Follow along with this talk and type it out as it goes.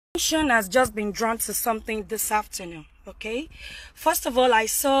Has just been drawn to something this afternoon. Okay, first of all, I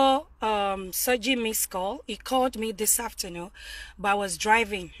saw Soji missed call. He called me this afternoon, but I was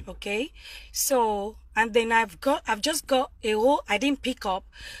driving. Okay, so and then I've just got a whole, I didn't pick up,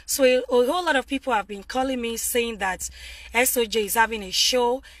 so a whole lot of people have been calling me saying that SOJ is having a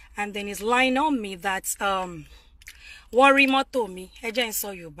show, and then he's lying on me that worry moto mi eje n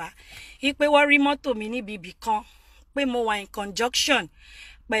so Yoruba ipe worry moto mi ni bibi kan pe mo wà in conjunction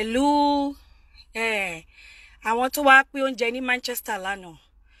pẹ̀lú àwọn tó wá pé oúnjẹ ní Manchester lánàá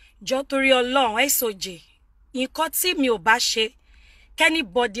jọ torí Ọlọ́run SOJ nǹkan tí mi ò bá ṣe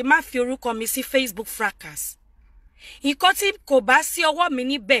anybody má fi orúkọ mi sí Facebook fracas nǹkan tí kò bá sí ọwọ́ mi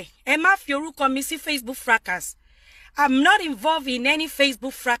níbẹ̀ ẹ má fi orúkọ mi sí Facebook fracas. I'm not involved in any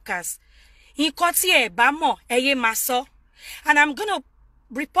Facebook fracas. Nǹkan tí ẹ bá mọ̀ ẹ yé máa sọ. And I'm going to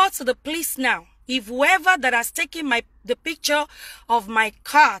report to the police now. If whoever that has taken the picture of my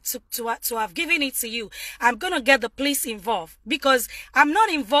car to have given it to you, I'm going to get the police involved because I'm not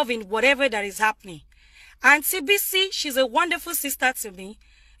involved in whatever that is happening. Auntie BC, she's a wonderful sister to me.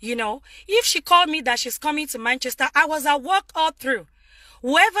 You know, if she called me that she's coming to Manchester, I was at work all through.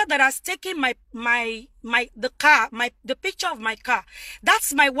 Whoever that has taken the picture of my car,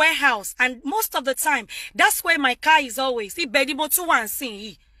 that's my warehouse, and most of the time that's where my car is always.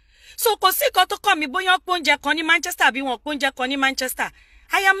 So Manchester.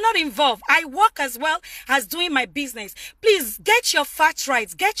 I am not involved. I work as well as doing my business. Please get your facts right.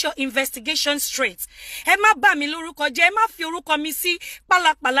 Get your investigation straight.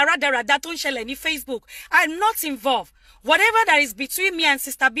 Facebook. I'm not involved. Whatever that is between me and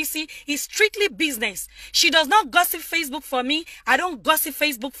Sister BC is strictly business. She does not gossip Facebook for me. I don't gossip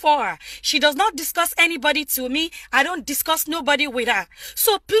Facebook for her. She does not discuss anybody to me. I don't discuss nobody with her.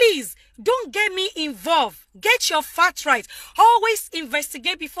 So please, don't get me involved. Get your facts right. Always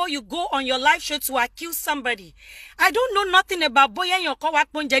investigate before you go on your live show to accuse somebody. I don't know nothing about Boya Yoko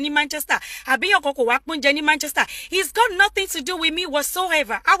Wakpon Jenny Manchester. Abiyoko Wakpon Jenny Manchester. It's got nothing to do with me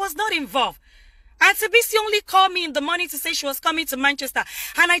whatsoever. I was not involved. Auntie BC only called me in the morning to say she was coming to Manchester.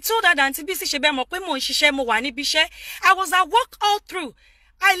 And I told her that Auntie BC I was at work all through.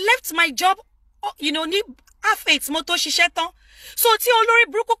 I left my job, you know, moto shisheton. So ti olori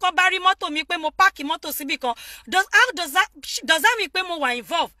bruku ko bari moto mi pe mo park moto sibi kan. Does that mean pe mo were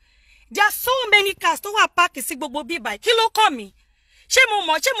involved? There are so many cars to wa park si gbogbo bi by. Kí ló kàn mí? Ṣé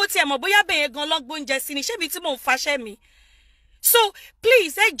mo ti ẹ mọ̀ bóyá be gan logbo nje si ni ṣé bi tí mo fa ṣe mi. So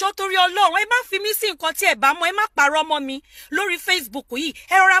please ẹ jọ̀ọ́ torí Ọlọ́run ẹ má fi mí sí nǹkan tí ẹ bá mọ̀ ẹ má parọ́ mọ́ mi lórí Facebook yìí.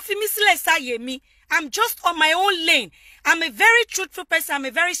 Ẹ rọra fi mí sílẹ̀ sáyé mi. I'm just on my own lane. I'm a very truthful person. I'm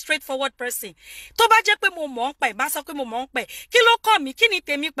a very straightforward person. Tó bá jẹ́ pé mo mọ̀ npa ẹ bá sọ pé mo mọ̀ npa ẹ. Kí ló kàn mí? Kí ni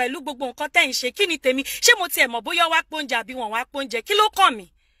tèmi pẹ̀lú gbogbo nǹkan tẹ́ ń ṣe? Kí ni tèmi? Ṣé mo ti ẹ mọ̀ bóyá wá pọ́njẹ àbí wọ́n wá pọ́njẹ? Kí ló kàn mí?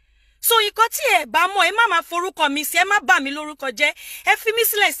 So nǹkan tí ẹ bá mọ̀ ẹ má máa forúkọ mi sí ẹ má bà mí lórúkọ jẹ́. Ẹ fi mí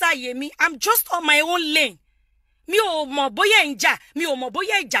sílẹ̀ sáyé mi. I'm just on my own lane. Mi ò mọ̀ bóyá ń jà, mi ò mọ̀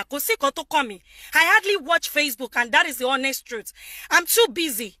bóyá ìjà kò sí nǹkan tó kàn mí. I hardly watch Facebook and that is the honest truth. I'm too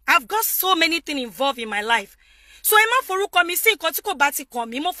busy. I've got so many things involved in my life. So ẹ má forúkọ mi sí nǹkan tí kò bá ti kàn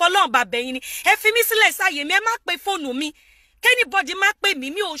mí. Mo fọlọ́run bá bẹ̀ yín ni. Ẹ fi mí sílẹ̀ sáyé mi, ẹ má pe fóònù mi. Anybody má pè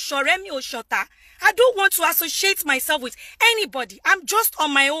mí, mi ò ṣọ̀rẹ́, mi ò ṣọ̀tá. I don't want to associate myself with anybody. I'm just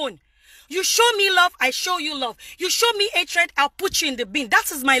on my own. You show me love, I show you love. You show me hatred, I'll put you in the bin.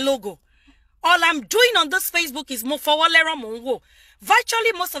 That is my logo. All I'm doing on this Facebook is mo fọwọ́lẹ́rán mò ń wò.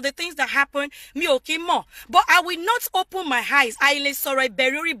 Virtually most of the things that happen, mi ò kí mọ̀. But I will not open my eyes. I lè sọ̀rọ̀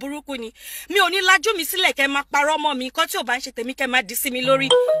ìbẹ̀rù orí burúkú ni. Mi ò ní lajú mi sílẹ̀ kẹ́ máa parọ́ mọ́ mi. Nǹkan tí ò bá ń ṣe tèmi kẹ́ máa dì sí mi lórí.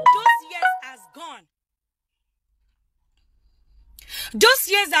 Those years has gone. Those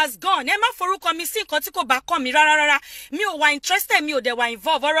years has gone. Ẹ má forúkọ mi sí nǹkan tí kò bá kàn mí rárá. Mi ò wà interested, mi ò dẹ̀ wà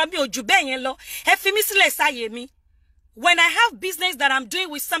involved. Ọ̀rọ̀ mi ò jù bẹ́ẹ̀ yẹn lọ. Ẹ fi mí sílẹ̀ sáyé mi. When I have business that I'm doing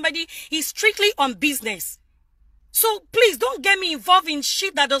with somebody, it's strictly on business. So please don't get me involved in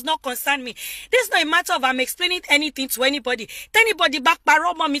shit that does not concern me. This is not a matter of I'm explaining anything to anybody. Tell anybody back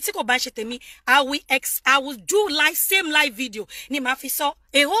paroma mi tí kò bá ṣe tèmi. I will do same live video. Ni ma fi sọ.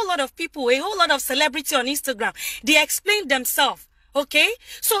 A whole lot of people, a whole lot of celebrity on Instagram, they explain themselves. Okay,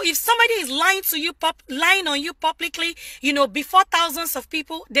 so if somebody is lying to you, lying on you publicly, you know, before thousands of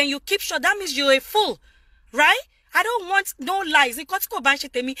people, then you keep short. That means you're a fool, right? I don't want no lies. Nǹkan tí kò bá ń ṣe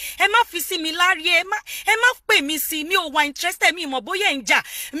tèmi. Ẹ má fi sí mi lárí, ẹ má pè mí sí. Mi ò wà interested, mi ò mọ̀ bóyá ń jà,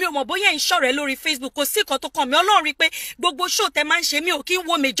 mi ò mọ̀ bóyá ń ṣọ̀rẹ́ lórí Facebook. Kò sí nǹkan tó kàn mí. Ọlọ́run rí pé gbogbo show tẹ́ máa ń ṣe mi ò kí ń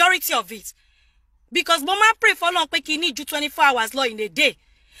wo majority of it. Because mo máa ń pray for Ọlọ́run pé kí n ní ju 24 hours lọ in a day.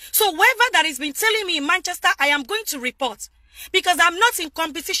 So whoever that has been telling me in Manchester, I am going to report. Because I'm not in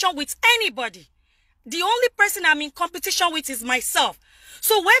competition with anybody. The only person I'm in competition with is myself.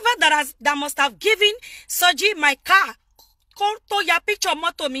 So whoever that must have given Soji my car, to your picture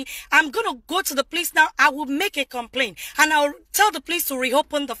motto me, I'm gonna go to the police now. I will make a complaint and I'll tell the police to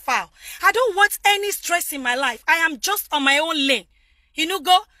reopen the file. I don't want any stress in my life. I am just on my own lane. You know,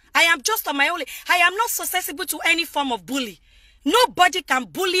 I am just on my own lane. I am not susceptible to any form of bully. Nobody can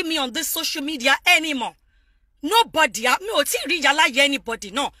bully me on this social media anymore. Nobody. No, it's not like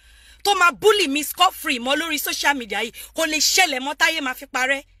anybody. No. To ma bully me scot free. Mo lórí social media. Kò lè ṣẹlẹ̀ mọ́ táyé ma fi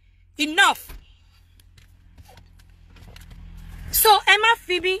parẹ́. Enough. So Emma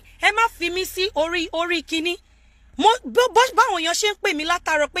fi mi sí orí kíní. Mo báwọn èèyàn ṣe ń pè mí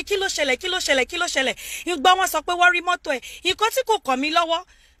látàárọ̀ pé kí ló ṣẹlẹ̀. Ìgbà wọn sọ pé wọ́n rí mọ́tò ẹ̀. Nǹkan tí kò kàn mí lọ́wọ́.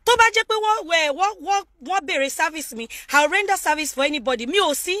 Tó bá jẹ́ pé wọ́n bèrè service mi, I'll render service for anybody. Mi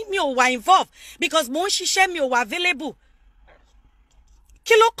ò wà involved because mo ń ṣiṣẹ́, mi ò wà available.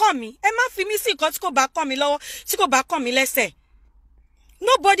 Kí ló kàn mí? Ẹ má fi mí sí nǹkan tí kò bá kàn mí lọ́wọ́, tí kò bá kàn mí lẹ́sẹ̀.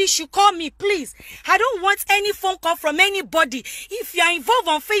 Nobody should call me, please. I don't want any phone call from anybody. If you are involved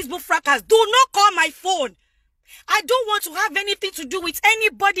on Facebook fracas, do not call my phone. I don't want to have anything to do with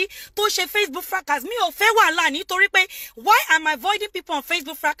anybody to share Facebook fracas. Mi ò fẹ́ wàhálà nítorí pé why am I avoiding people on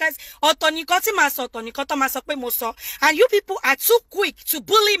Facebook fracas? Ọ̀tọ̀ nìkan tí màá sọ, ọ̀tọ̀ nìkan tó máa sọ pé mo sọ. And you people are too quick to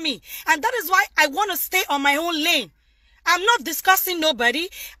bully me. And that is why I want to stay on my own lane. I'm not discussing nobody.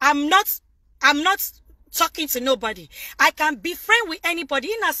 I'm not talking to nobody. I can be friend with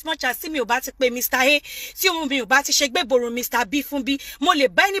anybody in as much as mi ò bá ti pé Mr. A, tí mi ò bá ti ṣe gbégboro Mr. B fún B, mo lè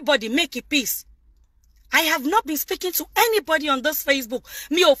bá anybody make a peace. I have not been speaking to anybody on this Facebook.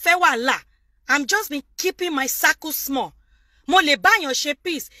 Mi ò fẹ́ wàhálà. I'm just been keeping my circle small. Mo lè bá yàn ṣe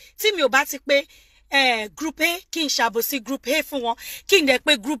peace. Tí mi ò bá ti pé group A kí n ṣàbòsí group A fún wọn. Kí n dẹ̀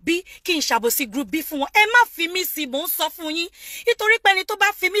pé group B kí n ṣàbòsí group B fún wọn. Ẹ má fi mí sí, mò ń sọ fún yín. Nítorí pé ẹni tó bá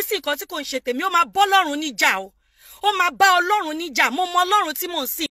fi mí sí nǹkan tí kò ń ṣe tèmi, ó máa bọ́ Ọlọ́run níjà o. Ó máa bá Ọlọ́run níjà. Mo mọ Ọlọ́run tí mò ń sìn.